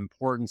health, the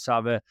importance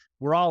of it?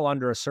 We're all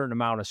under a certain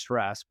amount of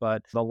stress,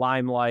 but the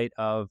limelight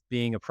of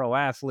being a pro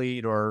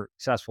athlete or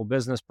successful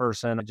business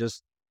person, it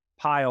just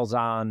piles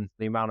on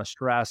the amount of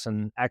stress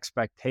and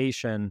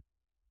expectation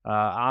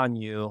on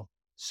you.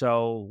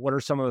 So what are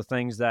some of the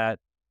things that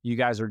you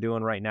guys are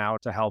doing right now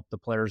to help the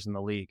players in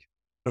the league?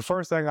 The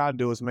first thing I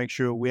do is make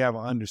sure we have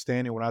an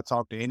understanding when I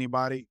talk to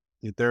anybody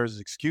that there's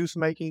excuse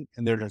making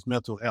and there's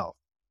mental health.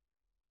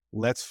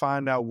 Let's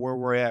find out where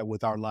we're at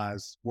with our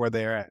lives, where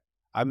they're at.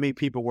 I meet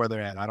people where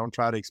they're at. I don't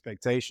try the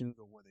expectations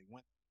or where they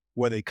went,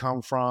 where they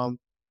come from.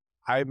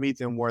 I meet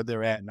them where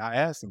they're at, and I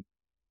ask them,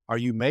 are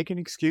you making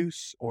an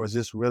excuse, or is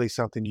this really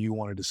something you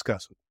want to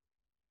discuss with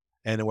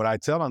me? And when I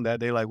tell them that,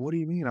 they're like, what do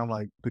you mean? I'm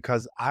like,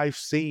 because I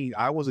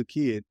was a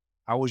kid,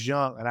 I was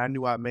young, and I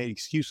knew I made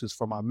excuses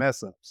for my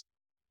mess ups.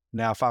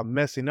 Now, if I'm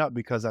messing up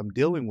because I'm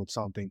dealing with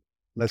something,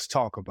 let's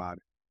talk about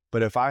it.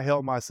 But if I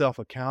held myself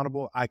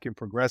accountable, I can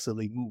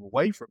progressively move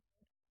away from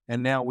it.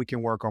 And now we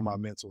can work on my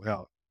mental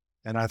health.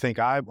 And I think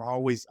I'm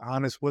always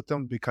honest with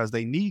them because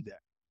they need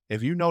that.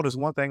 If you notice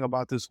one thing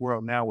about this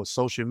world now with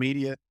social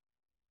media,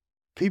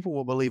 people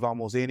will believe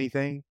almost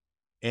anything.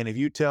 And if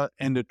you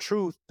and the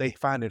truth, they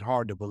find it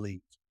hard to believe.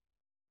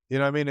 You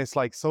know what I mean? It's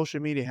like social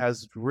media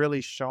has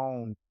really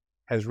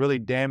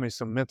damaged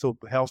some mental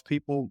health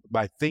people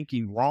by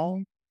thinking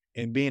wrong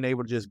and being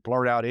able to just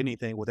blurt out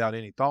anything without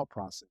any thought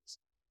process.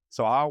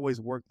 So I always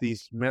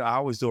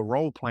do a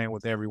role playing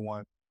with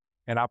everyone,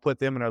 and I put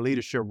them in a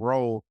leadership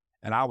role,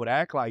 and I would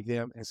act like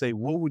them and say,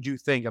 what would you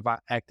think if I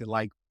acted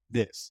like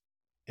this?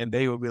 And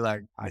they would be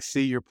like, I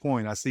see your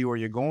point. I see where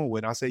you're going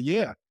with it. I say,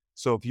 yeah.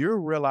 So if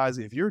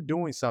you're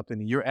doing something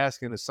and you're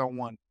asking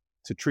someone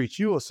to treat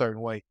you a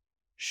certain way,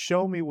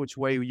 show me which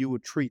way you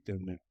would treat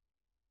them now.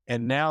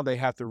 And now they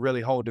have to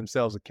really hold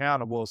themselves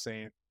accountable,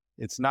 saying,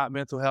 it's not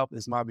mental health,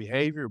 it's my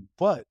behavior,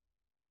 but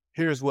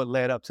here's what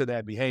led up to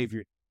that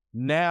behavior.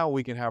 Now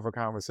we can have a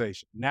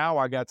conversation. Now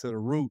I got to the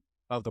root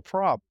of the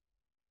problem.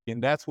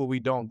 And that's what we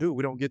don't do.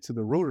 We don't get to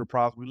the root of the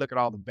problem. We look at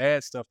all the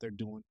bad stuff they're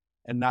doing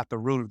and not the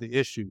root of the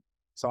issue.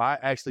 So I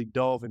actually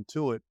dove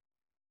into it.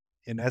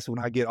 And that's when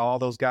I get all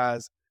those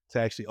guys to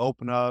actually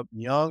open up,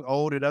 young,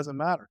 old, it doesn't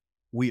matter.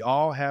 We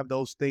all have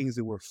those things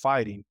that we're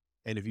fighting.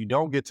 And if you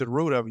don't get to the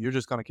root of it, you're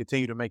just going to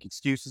continue to make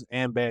excuses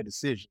and bad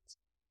decisions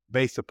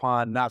based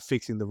upon not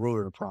fixing the root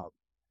of the problem.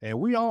 And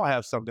we all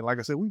have something. Like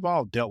I said, we've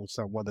all dealt with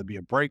something, whether it be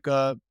a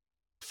breakup,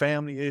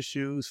 family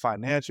issues,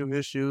 financial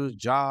issues,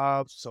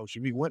 jobs,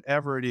 social media,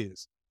 whatever it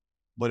is.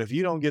 But if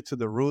you don't get to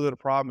the root of the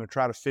problem and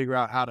try to figure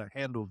out how to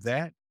handle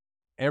that,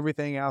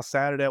 everything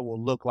outside of that will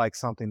look like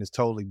something that's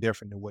totally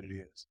different than what it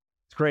is.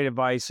 It's great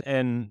advice.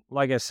 And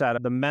like I said,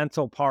 the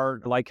mental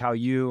part, like how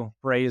you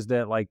phrased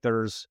it, like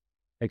there's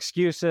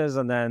excuses,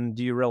 and then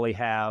do you really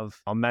have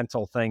a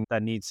mental thing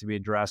that needs to be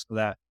addressed?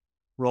 That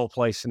role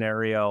play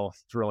scenario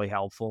is really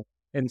helpful.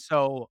 And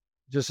so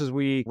just as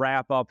we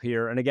wrap up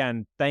here, and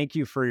again, thank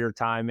you for your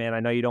time, man. I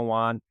know you don't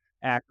want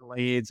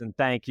accolades and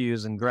thank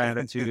yous and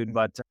gratitude,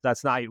 but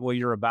that's not what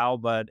you're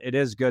about. But it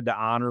is good to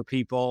honor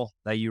people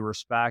that you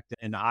respect.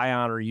 And I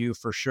honor you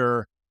for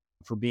sure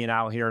for being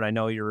out here. And I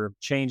know you're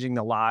changing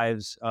the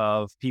lives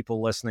of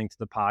people listening to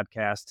the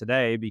podcast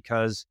today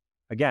because,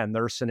 again,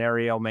 their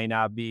scenario may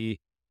not be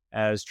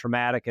as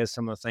traumatic as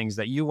some of the things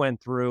that you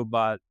went through,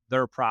 but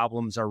their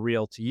problems are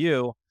real to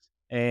you.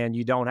 And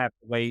you don't have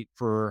to wait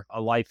for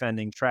a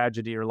life-ending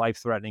tragedy or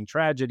life-threatening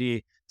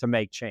tragedy to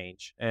make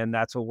change. And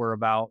that's what we're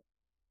about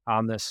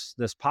on this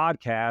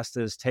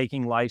podcast, is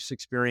taking life's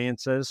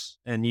experiences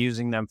and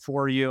using them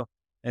for you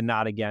and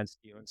not against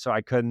you. And so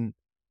I couldn't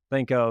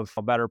think of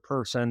a better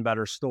person,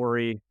 better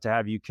story to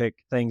have you kick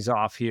things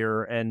off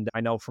here. And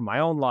I know from my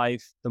own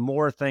life, the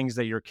more things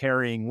that you're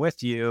carrying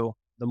with you,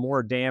 the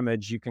more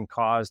damage you can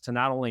cause to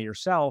not only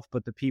yourself,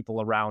 but the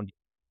people around you,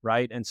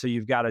 right? And so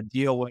you've got to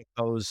deal with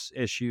those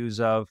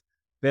issues of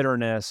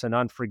bitterness and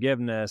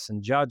unforgiveness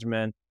and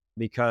judgment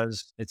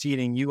because it's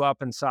eating you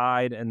up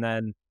inside. And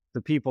then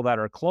the people that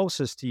are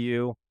closest to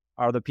you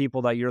are the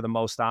people that you're the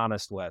most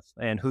honest with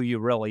and who you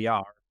really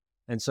are.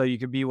 And so you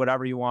could be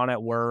whatever you want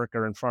at work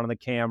or in front of the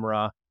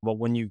camera, but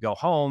when you go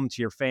home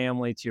to your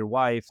family, to your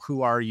wife,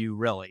 who are you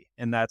really?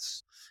 And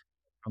that's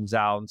comes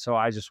out. And so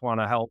I just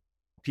want to help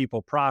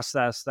people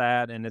process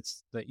that. And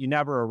it's that you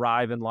never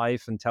arrive in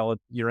life until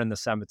you're in the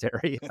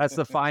cemetery. That's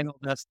the final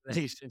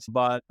destination.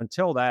 But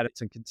until that,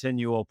 it's a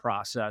continual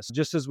process.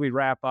 Just as we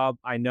wrap up,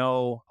 I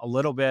know a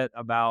little bit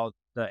about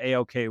the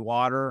AOK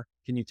water.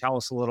 Can you tell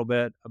us a little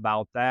bit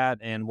about that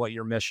and what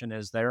your mission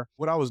is there?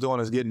 What I was doing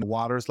is getting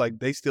water. It's like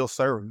they still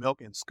serve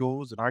milk in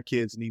schools and our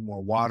kids need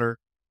more water.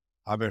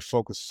 I've been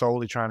focused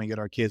solely trying to get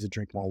our kids to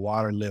drink more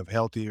water, live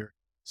healthier.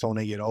 So when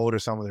they get older,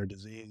 some of their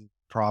disease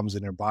problems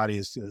in their body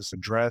is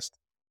addressed.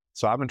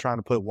 So I've been trying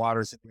to put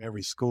waters in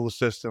every school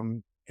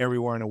system,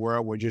 everywhere in the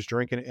world. We're just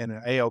drinking it. And the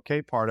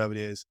AOK part of it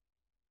is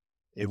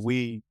if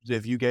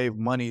you gave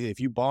money, if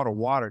you bought a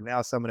water,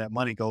 now some of that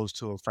money goes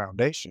to a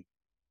foundation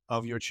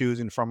of your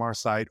choosing from our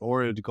site,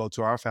 or to go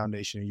to our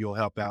foundation and you'll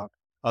help out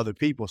other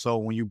people. So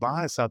when you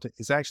buy something,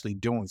 it's actually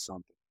doing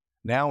something.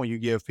 Now, when you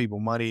give people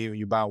money, when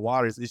you buy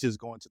waters, it's just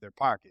going to their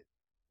pocket.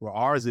 Where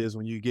ours is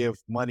when you give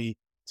money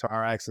to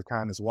our Acts of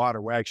Kindness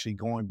water, we're actually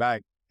going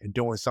back and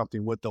doing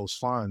something with those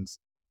funds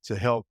to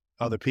help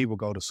other people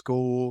go to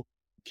school,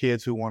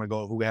 kids who want to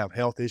go, who have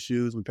health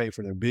issues, we pay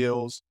for their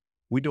bills.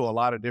 We do a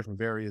lot of different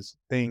various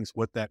things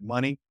with that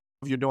money.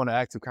 If you're doing an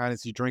act of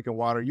kindness, you're drinking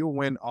water, you'll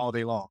win all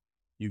day long.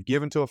 You've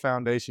given to a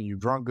foundation, you've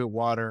drunk good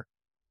water,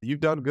 you've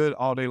done good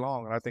all day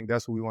long. And I think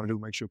that's what we want to do,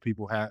 make sure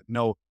people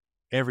know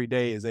every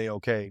day is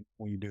A-OK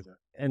when you do that.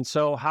 And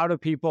so how do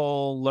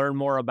people learn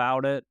more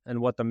about it and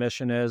what the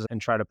mission is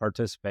and try to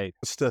participate?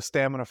 It's the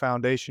Stamina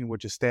Foundation,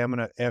 which is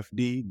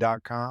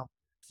staminafd.com.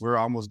 We're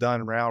almost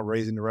done around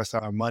raising the rest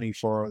of our money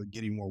for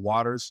getting more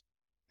waters.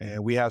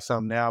 And we have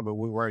some now, but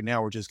right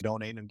now we're just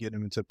donating them, getting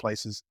them into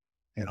places.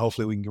 And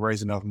hopefully we can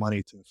raise enough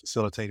money to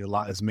facilitate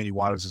as many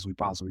waters as we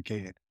possibly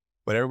can.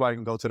 But everybody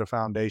can go to the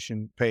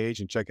foundation page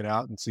and check it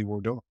out and see what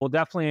we're doing. We'll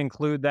definitely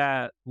include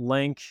that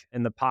link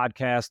in the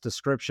podcast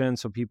description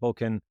so people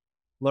can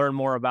learn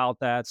more about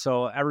that.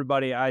 So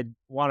everybody, I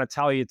want to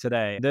tell you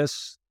today,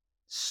 this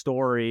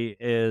story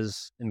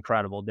is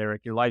incredible,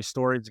 Derek. Your life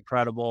story is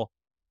incredible.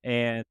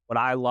 And what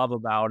I love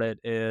about it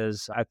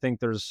is I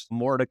think there's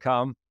more to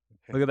come.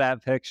 Look at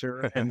that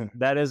picture. And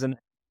that is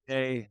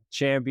a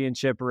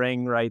championship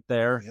ring right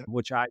there,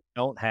 which I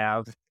don't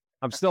have.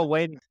 I'm still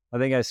waiting. I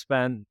think I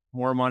spent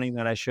more money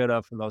than I should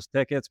have for those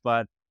tickets,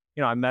 but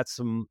I met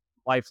some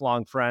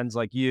lifelong friends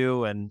like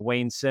you and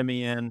Wayne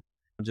Simeon,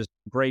 just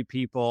great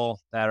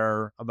people that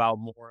are about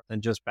more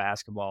than just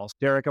basketball.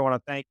 Derek, I want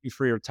to thank you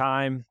for your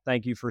time.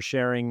 Thank you for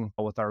sharing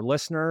with our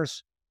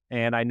listeners.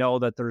 And I know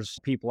that there's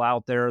people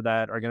out there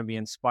that are going to be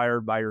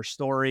inspired by your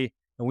story.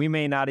 And we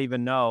may not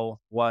even know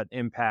what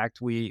impact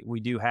we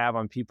do have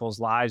on people's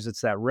lives.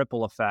 It's that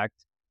ripple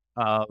effect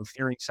of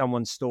hearing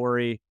someone's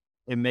story,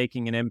 in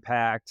making an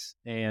impact,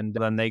 and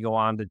then they go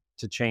on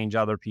to change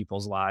other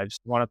people's lives.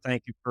 I want to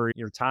thank you for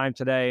your time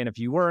today. And if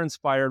you were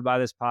inspired by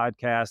this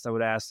podcast, I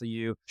would ask that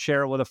you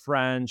share it with a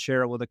friend,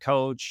 share it with a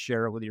coach,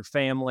 share it with your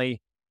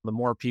family. The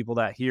more people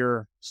that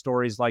hear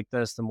stories like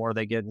this, the more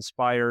they get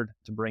inspired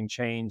to bring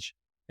change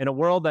in a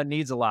world that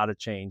needs a lot of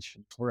change.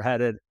 We're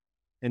headed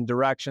in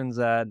directions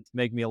that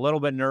make me a little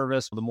bit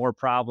nervous. The more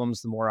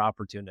problems, the more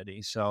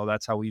opportunity. So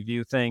that's how we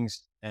view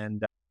things.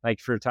 And thank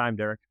you for your time,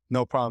 Derek.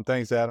 No problem.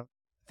 Thanks, Adam.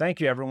 Thank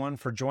you, everyone,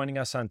 for joining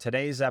us on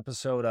today's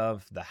episode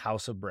of The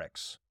House of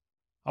Bricks.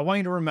 I want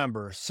you to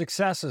remember,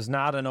 success is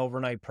not an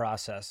overnight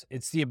process.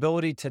 It's the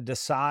ability to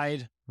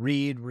decide,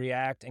 read,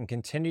 react, and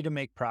continue to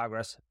make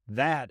progress.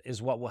 That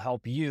is what will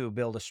help you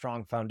build a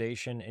strong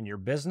foundation in your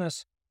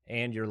business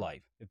and your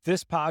life. If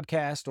this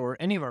podcast or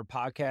any of our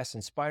podcasts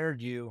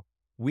inspired you,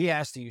 we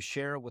ask that you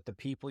share it with the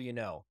people you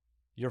know,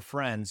 your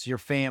friends, your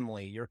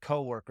family, your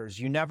coworkers.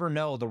 You never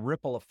know the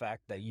ripple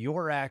effect that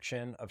your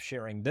action of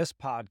sharing this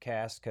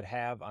podcast could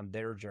have on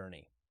their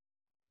journey.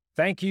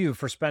 Thank you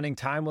for spending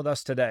time with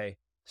us today.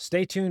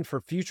 Stay tuned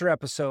for future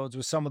episodes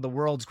with some of the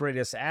world's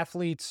greatest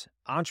athletes,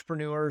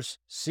 entrepreneurs,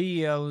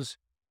 CEOs,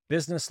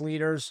 business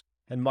leaders,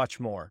 and much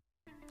more.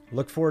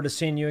 Look forward to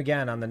seeing you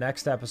again on the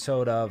next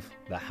episode of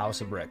The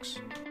House of Bricks.